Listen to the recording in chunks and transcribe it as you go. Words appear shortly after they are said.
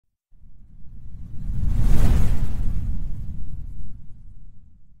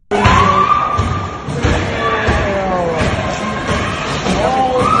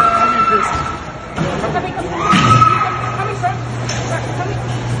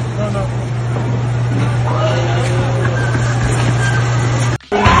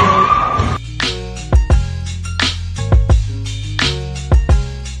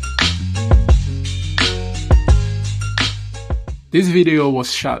This video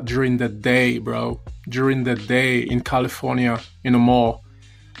was shot during the day, bro. During the day in California in a mall.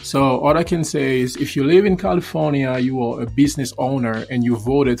 So all I can say is if you live in California, you are a business owner and you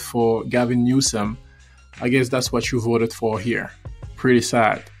voted for Gavin Newsom, I guess that's what you voted for here. Pretty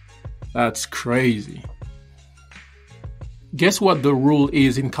sad. That's crazy. Guess what the rule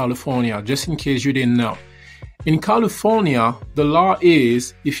is in California, just in case you didn't know. In California, the law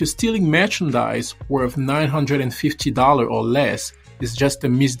is if you're stealing merchandise worth $950 or less, it's just a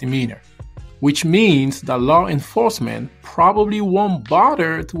misdemeanor, which means that law enforcement probably won't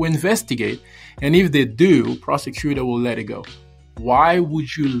bother to investigate, and if they do, prosecutor will let it go. Why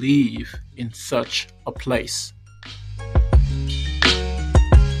would you live in such a place?